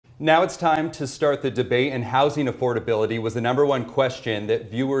Now it's time to start the debate, and housing affordability was the #1 question that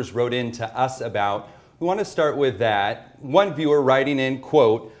viewers wrote in to us about. We want to start with that. One viewer writing in,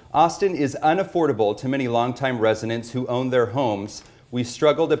 quote, "Austin is unaffordable to many longtime residents who own their homes. We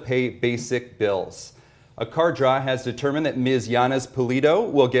struggle to pay basic bills." A card draw has determined that Ms. Llanes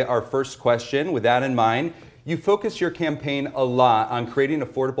Pulido will get our first question. With that in mind, you focus your campaign a lot on creating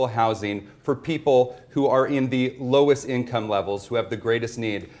affordable housing for people who are in the lowest income levels, who have the greatest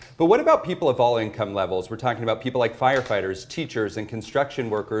need. But what about people of all income levels? We're talking about people like firefighters, teachers, and construction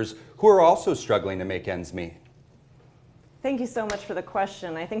workers who are also struggling to make ends meet. Thank you so much for the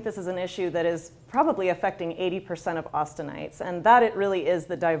question. I think this is an issue that is probably affecting 80% of Austinites, and that it really is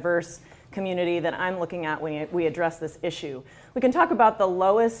the diverse community that I'm looking at when we address this issue. We can talk about the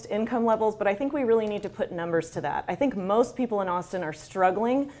lowest income levels, but I think we really need to put numbers to that. I think most people in Austin are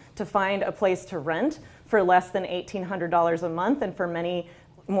struggling to find a place to rent for less than $1,800 a month, and for many,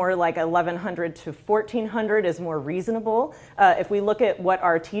 more like $1,100 to $1,400 is more reasonable. If we look at what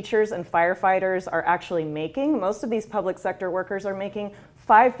our teachers and firefighters are actually making, most of these public sector workers are making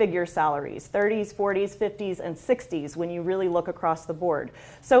 5-figure salaries, 30s, 40s, 50s, and 60s when you really look across the board.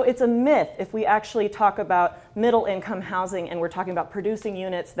 So it's a myth if we actually talk about middle income housing and we're talking about producing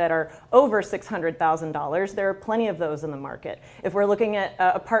units that are over $600,000. There are plenty of those in the market. If we're looking at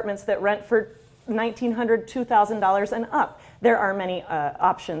apartments that rent for $1,900, $2,000 and up, there are many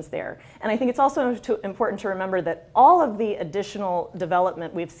options there. And I think it's also important to remember that all of the additional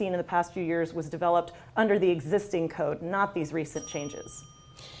development we've seen in the past few years was developed under the existing code, not these recent changes.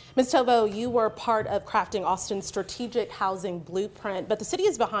 Ms. Tovo, you were part of crafting Austin's strategic housing blueprint, but the city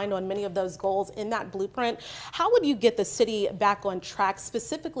is behind on many of those goals in that blueprint. How would you get the city back on track,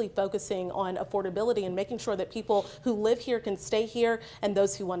 specifically focusing on affordability and making sure that people who live here can stay here and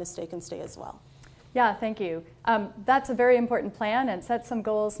those who want to stay can stay as well? Yeah, thank you. That's a very important plan and sets some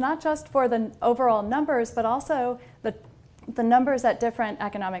goals, not just for the overall numbers, but also the numbers at different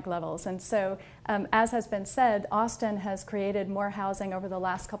economic levels. And so, as has been said, Austin has created more housing over the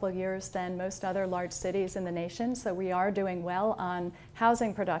last couple of years than most other large cities in the nation. So we are doing well on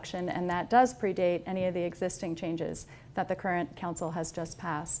housing production, and that does predate any of the existing changes that the current council has just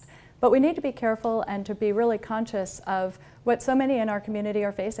passed. But we need to be careful and to be really conscious of what so many in our community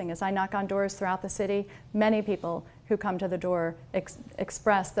are facing. As I knock on doors throughout the city, many people who come to the door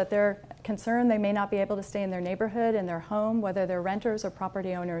express that they're concerned they may not be able to stay in their neighborhood, in their home, whether they're renters or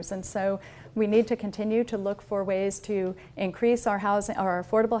property owners. And so we need to continue to look for ways to increase our housing, our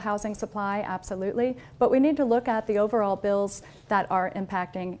affordable housing supply, absolutely. But we need to look at the overall bills that are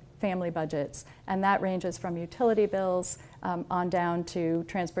impacting family budgets. And that ranges from utility bills on down to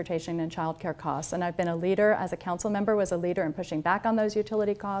transportation and childcare costs. And I've been a leader, as a council member, was a leader in pushing back on those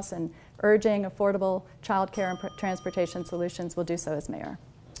utility costs and urging affordable childcare and transportation solutions. Will do so as mayor.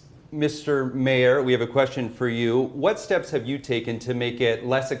 Mr. Mayor, we have a question for you. What steps have you taken to make it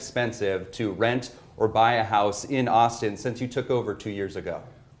less expensive to rent or buy a house in Austin since you took over 2 years ago?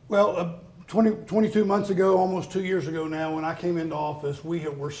 Well, 22 months ago, almost 2 years ago now, when I came into office, we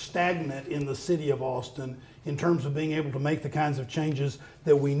were stagnant in the city of Austin in terms of being able to make the kinds of changes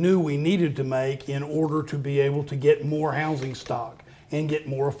that we knew we needed to make in order to be able to get more housing stock and get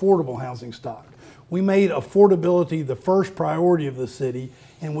more affordable housing stock. We made affordability the first priority of the city,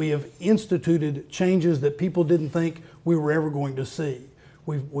 and we have instituted changes that people didn't think we were ever going to see.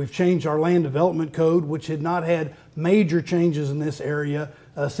 We've changed our land development code, which had not had major changes in this area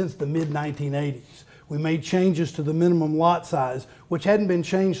since the mid-1980s. We made changes to the minimum lot size, which hadn't been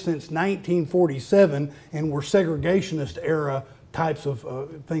changed since 1947 and were segregationist era types of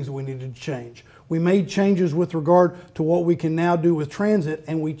things that we needed to change. We made changes with regard to what we can now do with transit,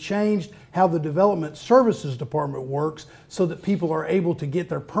 and we changed how the Development Services Department works so that people are able to get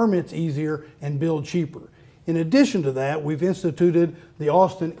their permits easier and build cheaper. In addition to that, we've instituted the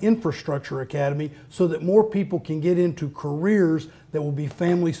Austin Infrastructure Academy so that more people can get into careers that will be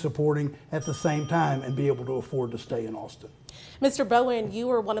family supporting at the same time and be able to afford to stay in Austin. Mr. Bowen, you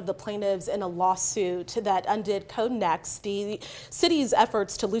were one of the plaintiffs in a lawsuit that undid Code Next, the city's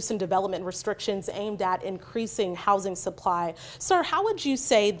efforts to loosen development restrictions aimed at increasing housing supply. Sir, how would you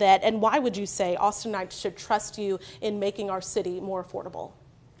say that, and why would you say Austinites should trust you in making our city more affordable?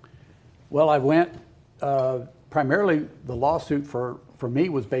 Well, I went, primarily the lawsuit for me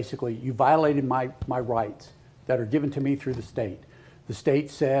was basically, you violated my rights that are given to me through the state. The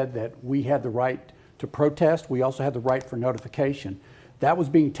state said that we had the right to protest. We also had the right for notification. That was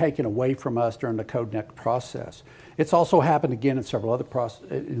being taken away from us during the Code Next process. It's also happened again in several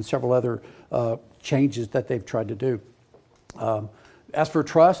other changes that they've tried to do. As for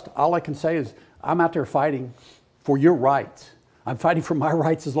trust, all I can say is I'm out there fighting for your rights. I'm fighting for my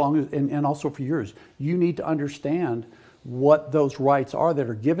rights as long as, and also for yours. You need to understand what those rights are that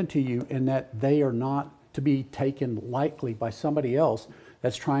are given to you, and that they are not to be taken lightly by somebody else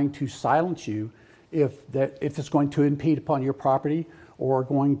that's trying to silence you if it's going to impede upon your property or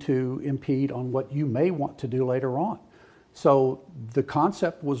going to impede on what you may want to do later on. So the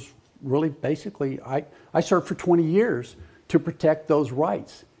concept was really basically, I served for 20 years to protect those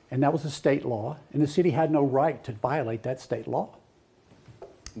rights, and that was a state law, and the city had no right to violate that state law.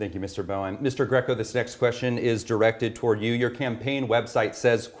 Thank you, Mr. Bowen. Mr. Greco, this next question is directed toward you. Your campaign website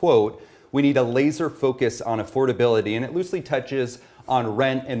says, quote, "We need a laser focus on affordability," and it loosely touches on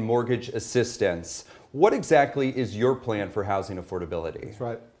rent and mortgage assistance. What exactly is your plan for housing affordability? That's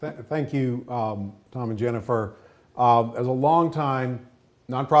right. Thank you, Tom and Jennifer. As a longtime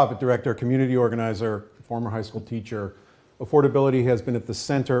nonprofit director, community organizer, former high school teacher, affordability has been at the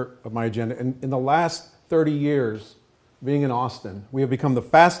center of my agenda. And in the last 30 years, being in Austin, we have become the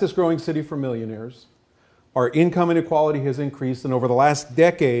fastest growing city for millionaires. Our income inequality has increased, and over the last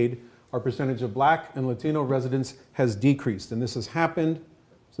decade, our percentage of Black and Latino residents has decreased. And this has happened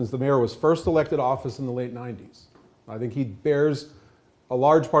since the mayor was first elected office in the late 90s. I think he bears a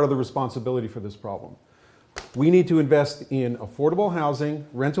large part of the responsibility for this problem. We need to invest in affordable housing,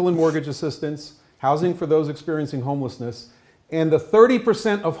 rental and mortgage assistance, housing for those experiencing homelessness, and the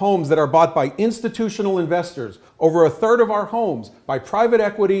 30% of homes that are bought by institutional investors, over a third of our homes by private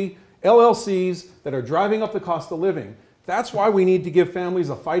equity, LLCs that are driving up the cost of living. That's why we need to give families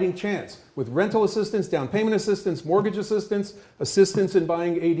a fighting chance with rental assistance, down payment assistance, mortgage assistance, assistance in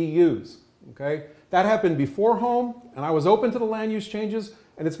buying ADUs, okay? That happened before home, and I was open to the land use changes,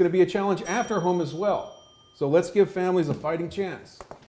 and it's going to be a challenge after home as well. So let's give families a fighting chance.